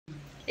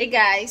Hey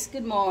guys,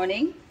 good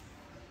morning.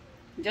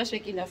 Just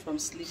waking up from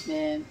sleep,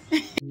 man.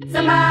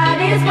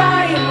 Somebody's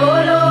body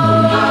polo.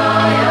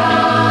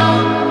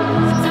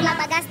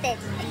 Napagaste.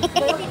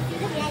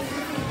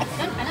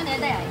 Ano na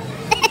yan?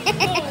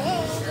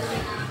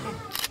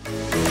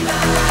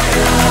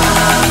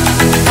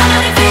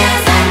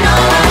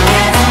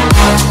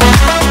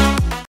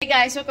 Hey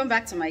guys, welcome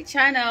back to my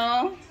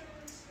channel.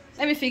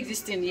 Let me fix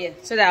this thing here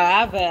so that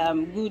I have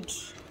good.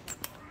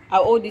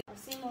 I'll hold it. I've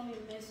seen mommy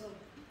mess up.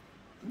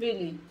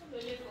 Really?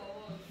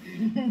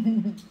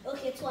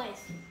 Okay,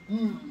 twice.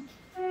 Mm.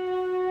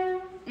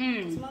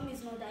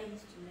 Mommy's not that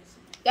used to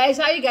messing up. Guys,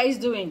 how you guys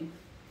doing?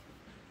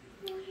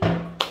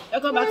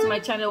 Welcome back to my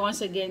channel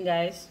once again,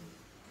 guys.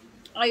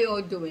 How you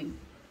all doing?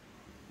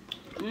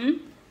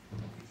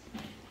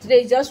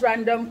 Today is just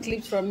random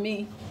clips from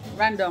me.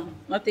 Random,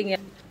 nothing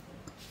else.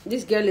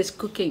 This girl is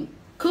cooking.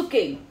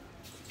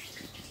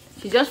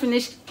 She just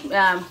finished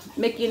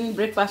making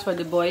breakfast for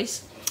the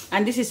boys,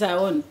 and this is her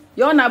own.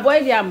 You on a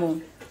boy,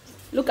 Diamo?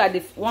 Look at the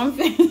one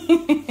thing.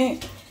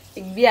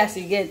 It be as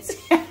it gets.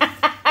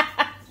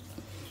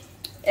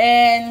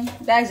 And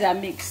that's a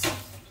mix.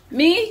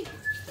 Me,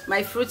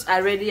 my fruits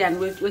are ready and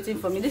waiting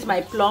for me. This is my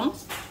plum,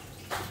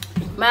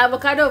 my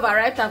avocado,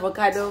 overripe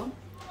avocado,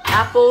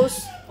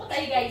 apples, What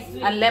are you guys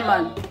doing? and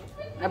lemon,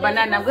 a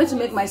banana. I'm going to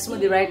make my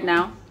smoothie right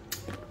now,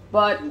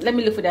 but let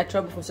me look for that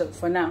trouble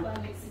for now.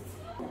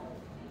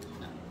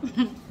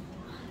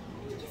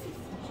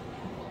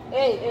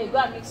 Hey, go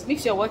and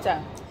mix your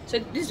water. So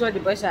this is what the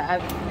boys are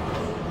having.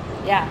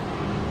 Yeah.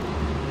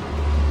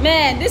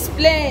 Man, this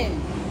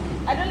plane.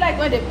 I don't like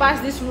when they pass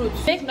this route.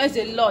 Make noise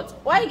a lot.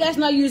 Why are you guys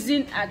not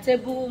using a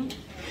table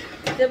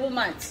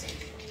mat?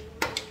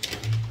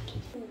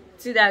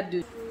 See that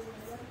dude.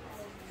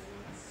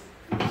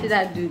 See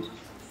that dude.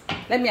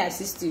 Let me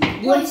assist you.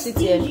 You won't sit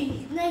here.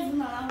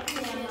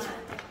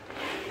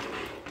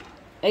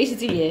 Are you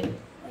sitting here?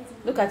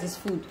 Look at his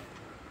food.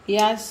 He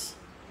has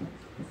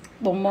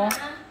bomo.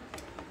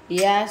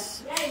 He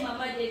has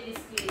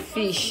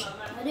fish.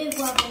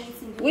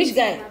 Which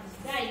guy?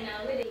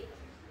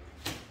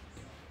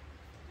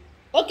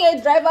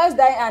 Okay, drivers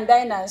and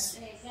diners.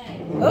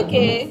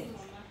 Okay.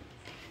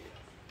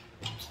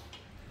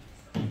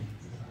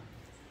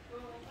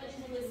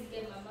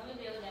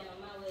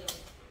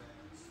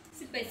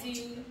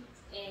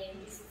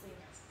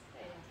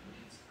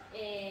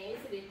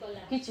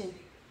 Kitchen,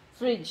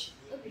 fridge.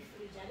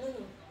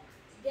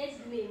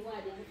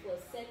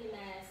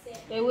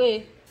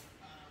 Away.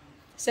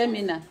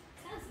 Seminar.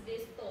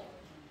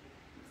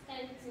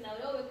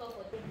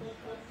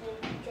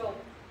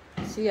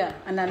 See, yeah,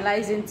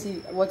 analyzing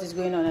what is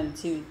going on the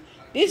TV.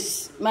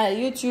 This my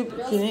YouTube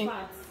thing.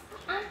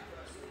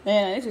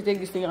 Yeah, I need to take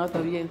this thing out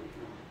of here.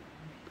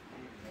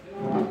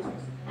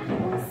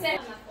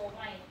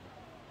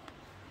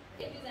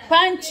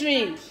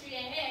 Pantry.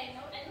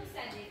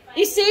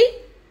 You see,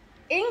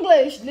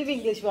 English. Leave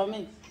English for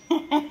me.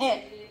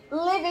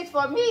 Leave it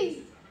for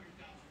me.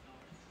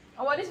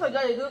 And what is for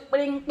John to do?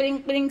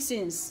 Bring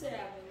since.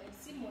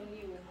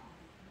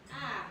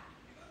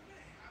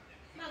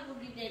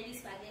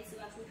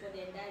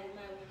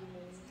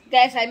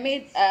 Guys, I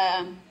made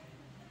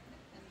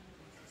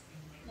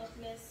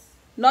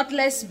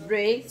knotless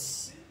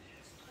braids.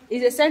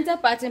 It's a center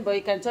pattern, but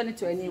you can turn it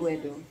to anywhere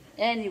though.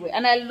 Anyway,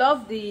 and I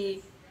love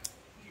the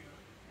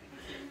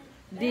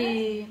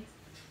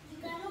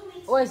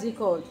what is it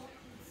called?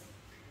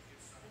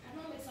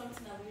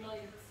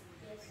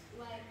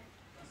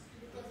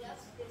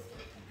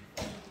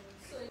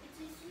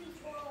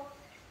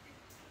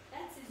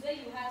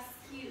 You have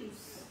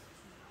skills.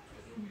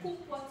 You cook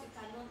what you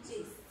cannot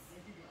taste.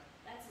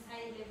 That is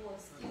high level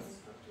of skills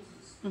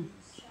in cooking.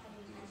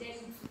 And then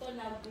it turn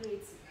out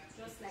great,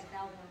 just like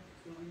that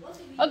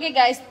one. Okay,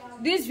 guys,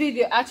 this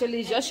video actually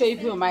is just showing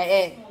people my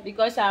hair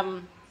because I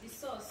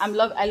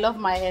love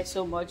my hair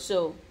so much.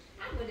 So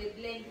I'm gonna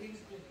blend green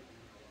tea.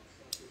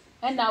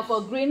 And now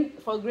for green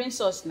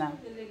sauce now.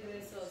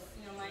 Green sauce.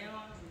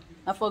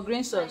 And for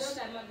green sauce.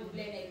 I'm not gonna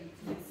blend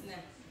everything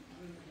now.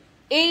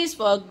 Is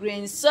for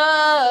green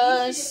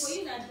sauce. For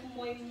you not do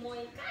more, you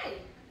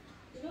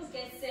don't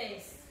get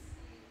sense.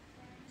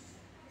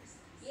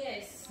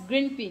 Yes.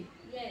 Green pea.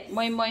 Yes.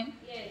 Moi.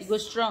 Yes. It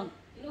goes strong.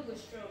 You know go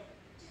strong.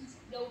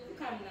 They'll cook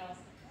them now.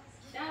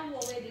 That one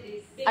where they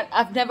bake.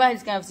 I've never had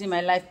this kind of thing in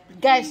my life.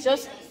 Guys,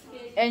 just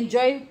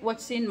enjoy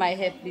watching my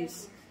hair,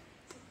 please.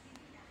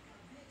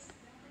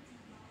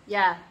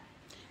 Yeah.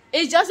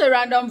 It's just a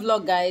random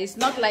vlog, guys.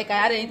 Not like I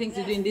had anything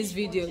to do in this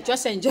video.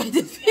 Just enjoy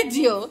the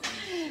video.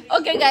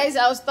 Okay, guys,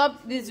 I'll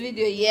stop this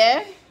video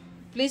here.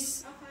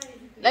 Please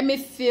let me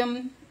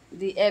film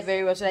the hair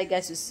very well so that you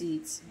guys will see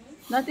it.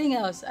 Nothing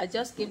else. I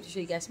just came to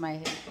show you guys my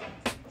hair.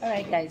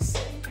 Alright, guys,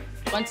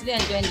 continue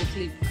enjoying the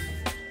clip.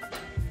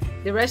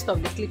 The rest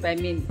of the clip, I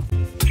mean.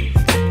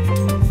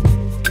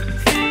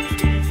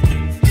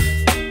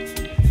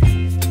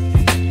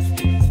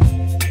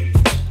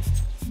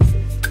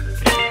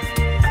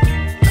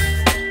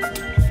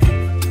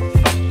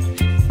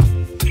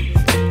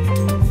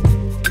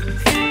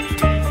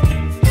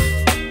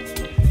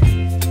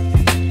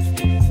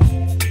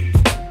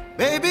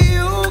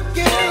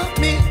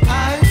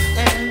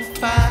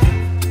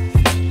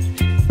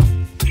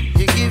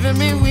 give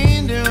me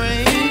wind and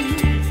rain.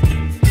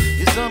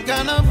 You're some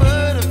kind of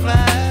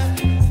butterfly.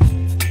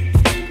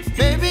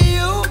 Baby,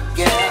 you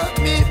give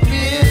me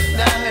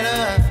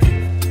midnight.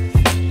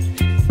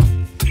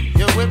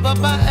 You whip up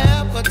my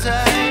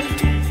appetite.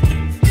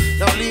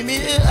 Don't leave me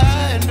here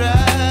high and dry.